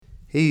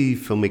Hey,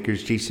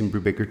 filmmakers, Jason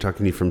Brubaker talking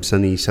to you from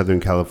sunny Southern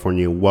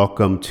California.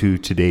 Welcome to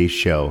today's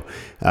show.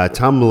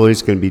 Tom Malloy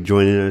is going to be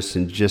joining us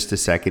in just a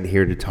second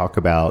here to talk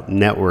about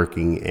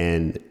networking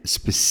and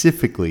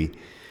specifically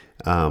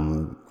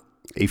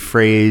a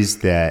phrase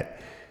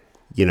that,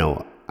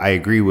 I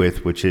agree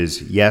with, which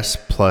is yes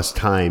plus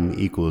time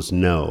equals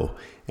no.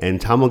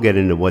 And Tom will get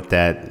into what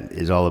that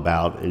is all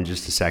about in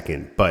just a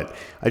second. But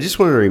I just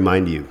want to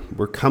remind you,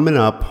 we're coming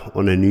up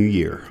on a new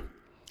year.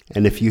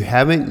 And if you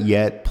haven't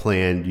yet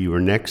planned your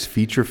next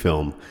feature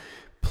film,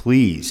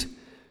 please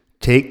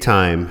take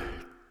time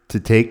to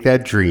take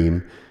that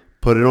dream,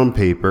 put it on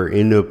paper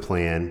into a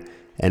plan,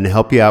 and to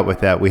help you out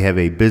with that, we have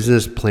a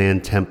business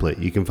plan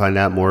template. You can find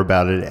out more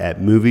about it at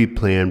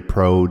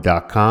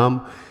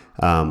movieplanpro.com.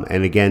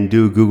 And again,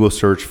 do a Google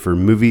search for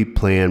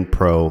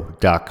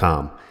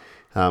movieplanpro.com.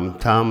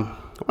 Tom,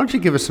 why don't you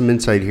give us some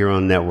insight here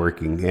on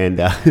networking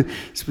and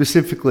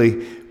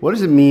specifically, what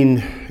does it mean,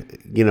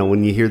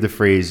 when you hear the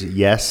phrase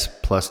yes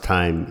plus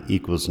time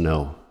equals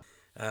no?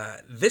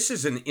 This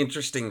is an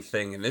interesting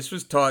thing, and this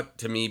was taught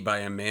to me by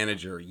a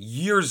manager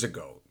years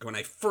ago. When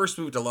I first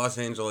moved to Los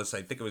Angeles,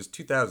 I think it was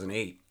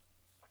 2008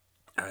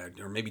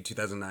 or maybe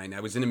 2009. I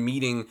was in a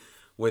meeting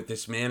with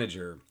this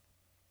manager,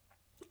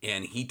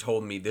 and he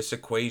told me this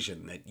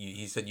equation that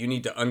he said, you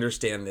need to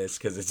understand this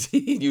because it's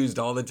used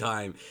all the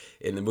time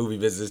in the movie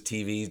business,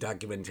 TV,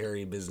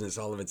 documentary business,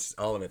 all of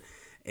it.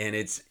 And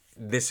it's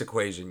this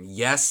equation: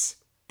 yes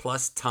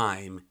plus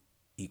time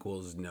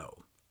equals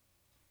no.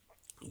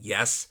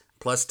 Yes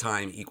plus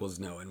time equals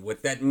no. And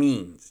what that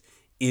means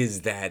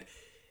is that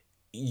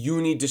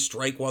you need to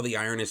strike while the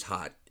iron is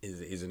hot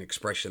is an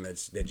expression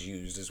that's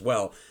used as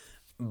well.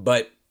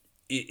 But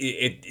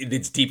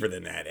it's deeper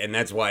than that. And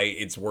that's why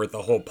it's worth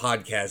a whole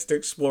podcast to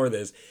explore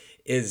this.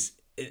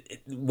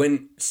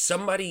 When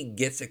somebody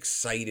gets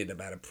excited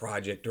about a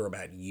project or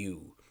about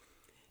you,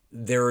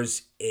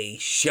 there's a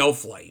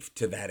shelf life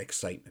to that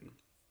excitement.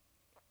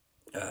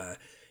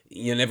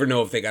 You never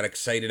know if they got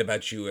excited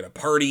about you at a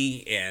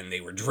party and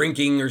they were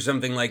drinking or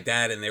something like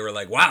that, and they were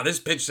like, wow, this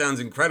pitch sounds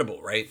incredible,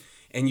 right?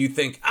 And you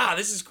think,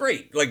 this is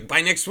great. Like,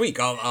 by next week,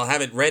 I'll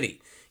have it ready.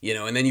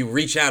 And then you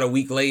reach out a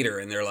week later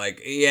and they're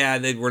like, yeah,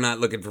 we're not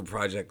looking for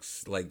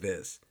projects like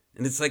this.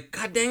 And it's like,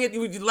 God dang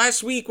it,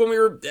 last week when we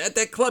were at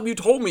that club, you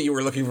told me you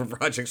were looking for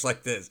projects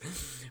like this,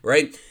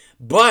 right?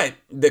 But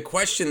the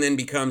question then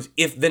becomes,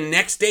 if the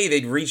next day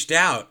they'd reached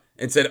out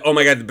and said, oh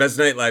my God, the best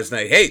night last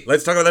night. Hey,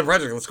 let's talk about that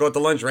project. Let's go out to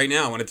lunch right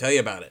now. I want to tell you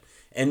about it.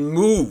 And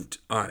moved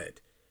on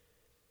it.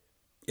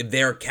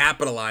 They're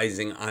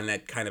capitalizing on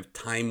that kind of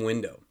time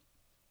window.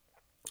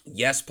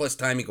 Yes plus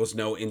time equals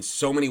no in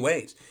so many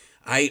ways.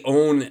 I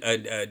own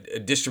a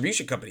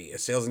distribution company, a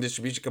sales and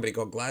distribution company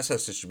called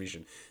Glasshouse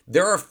Distribution.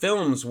 There are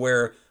films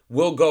where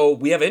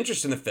we have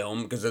interest in the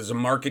film because there's a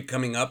market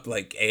coming up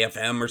like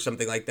AFM or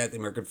something like that, the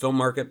American film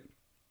market,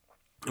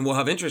 and we'll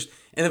have interest.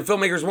 And the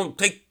filmmakers won't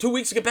take 2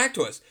 weeks to get back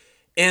to us.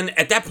 And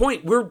at that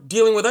point, we're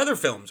dealing with other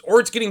films, or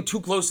it's getting too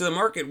close to the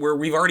market where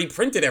we've already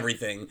printed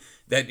everything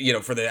that,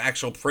 for the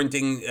actual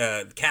printing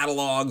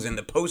catalogs and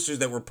the posters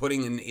that we're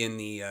putting in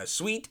the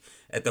suite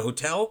at the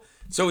hotel.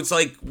 So it's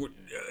like,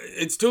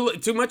 it's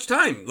too much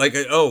time. Like,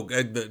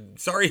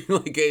 sorry,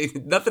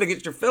 nothing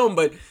against your film,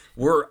 but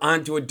we're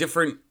onto a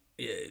different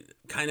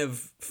kind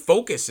of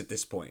focus at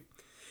this point.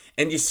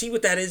 And you see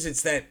what that is?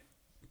 It's that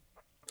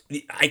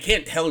I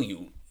can't tell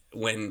you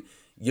when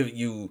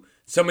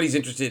somebody's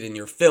interested in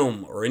your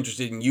film or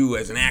interested in you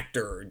as an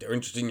actor or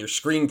interested in your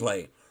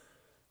screenplay.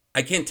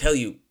 I can't tell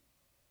you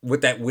what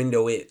that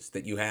window is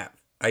that you have.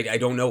 I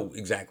don't know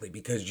exactly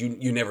because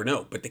you never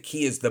know. But the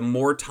key is the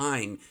more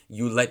time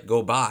you let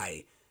go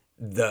by,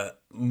 the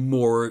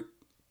more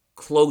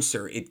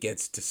closer it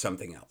gets to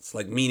something else.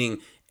 Like, meaning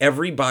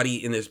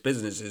everybody in this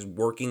business is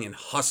working and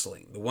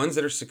hustling. The ones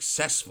that are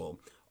successful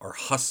are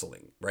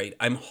hustling, right?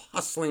 I'm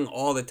hustling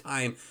all the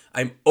time.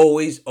 I'm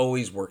always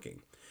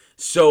working.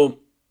 So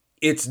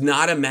it's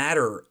not a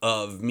matter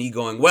of me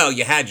going, well,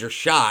 you had your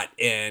shot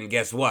and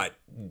guess what?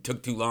 It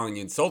took too long and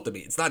you insulted me.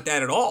 It's not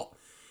that at all.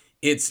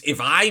 It's if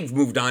I've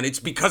moved on,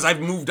 it's because I've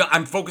moved on.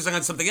 I'm focusing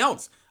on something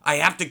else. I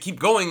have to keep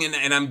going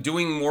and I'm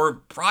doing more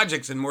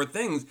projects and more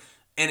things.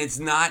 And it's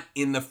not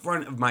in the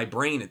front of my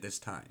brain at this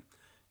time,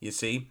 you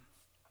see?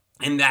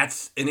 And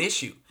that's an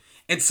issue.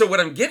 And so what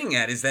I'm getting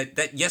at is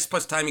that yes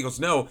plus time equals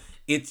no.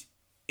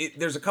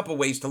 There's a couple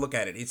ways to look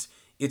at it.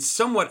 It's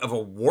somewhat of a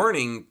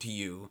warning to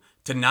you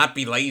to not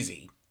be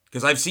lazy.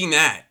 Because I've seen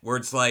that where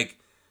it's like,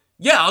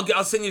 yeah,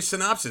 I'll send you a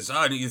synopsis.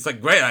 Oh, it's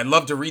like, great, I'd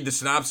love to read the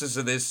synopsis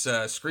of this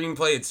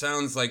screenplay. It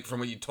sounds like,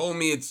 from what you told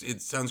me,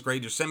 it sounds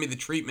great. Just send me the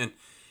treatment.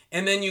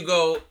 And then you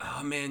go,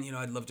 oh man,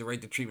 I'd love to write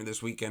the treatment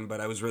this weekend,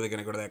 but I was really going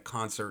to go to that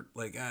concert.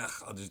 Like,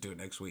 I'll just do it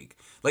next week.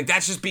 Like,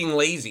 that's just being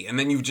lazy. And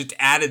then you've just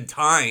added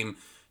time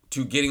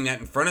to getting that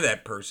in front of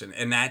that person.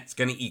 And that's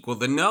going to equal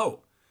the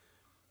no.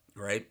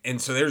 Right? And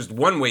so there's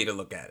one way to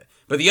look at it.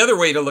 But the other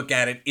way to look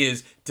at it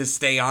is to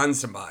stay on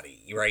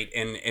somebody, right?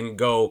 And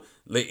go,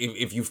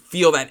 if you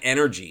feel that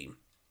energy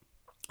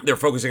they're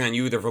focusing on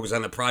you, they're focused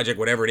on the project,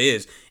 whatever it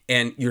is,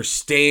 and you're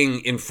staying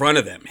in front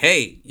of them.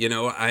 Hey,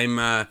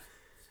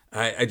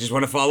 I just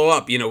want to follow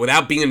up,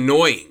 without being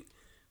annoying,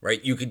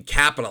 right? You could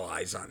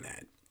capitalize on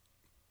that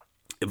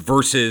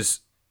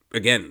versus,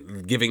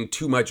 again, giving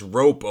too much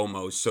rope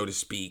almost, so to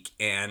speak,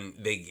 and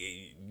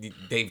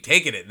they've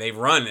taken it, they've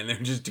run, and they're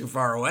just too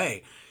far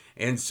away.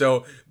 And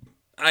so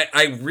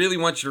I really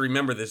want you to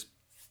remember this.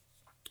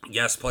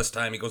 Yes, plus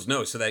time equals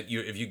no. So that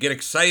if you get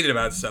excited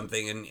about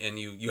something and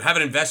you have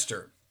an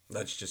investor,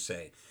 let's just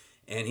say,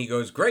 and he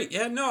goes, great,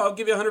 yeah, no, I'll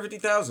give you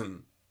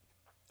 150,000.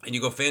 And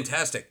you go,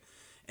 fantastic.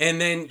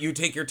 And then you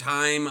take your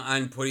time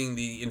on putting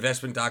the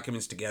investment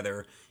documents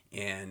together,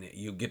 and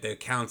you get the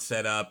account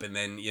set up, and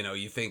then,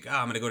 you think,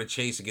 I'm going to go to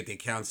Chase and get the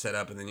account set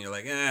up, and then you're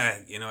like,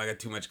 I got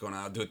too much going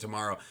on, I'll do it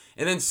tomorrow.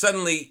 And then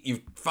suddenly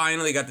you've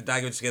finally got the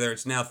documents together.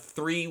 It's now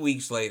 3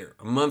 weeks later,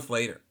 a month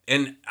later.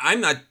 And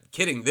I'm not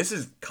kidding. This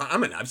is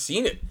common. I've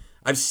seen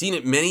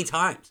it many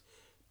times.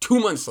 2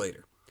 months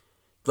later.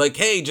 Like,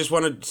 hey, just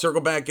want to circle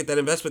back, get that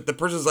investment. The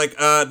person's like,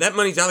 that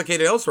money's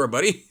allocated elsewhere,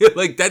 buddy.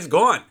 Like, that's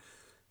gone.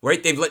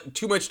 Right? They've let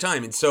too much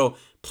time. And so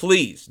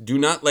please do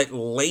not let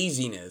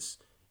laziness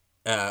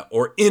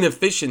or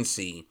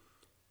inefficiency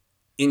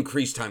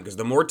increase time, because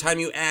the more time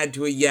you add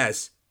to a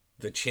yes,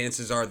 the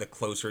chances are the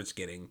closer it's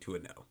getting to a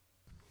no.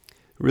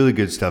 Really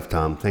good stuff,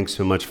 Tom. Thanks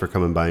so much for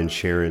coming by and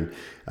sharing.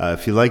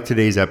 If you like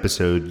today's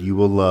episode, you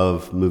will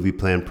love Movie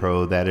Plan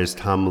Pro. That is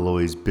Tom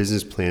Malloy's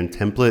business plan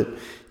template.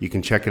 You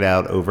can check it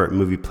out over at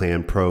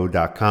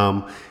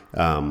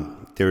movieplanpro.com.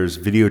 There's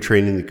video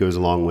training that goes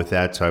along with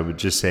that. So I would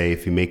just say,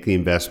 if you make the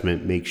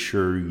investment, make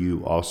sure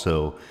you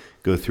also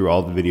go through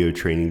all the video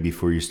training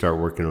before you start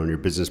working on your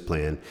business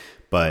plan.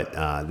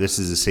 But this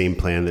is the same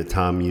plan that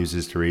Tom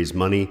uses to raise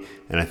money,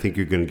 and I think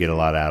you're going to get a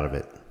lot out of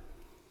it.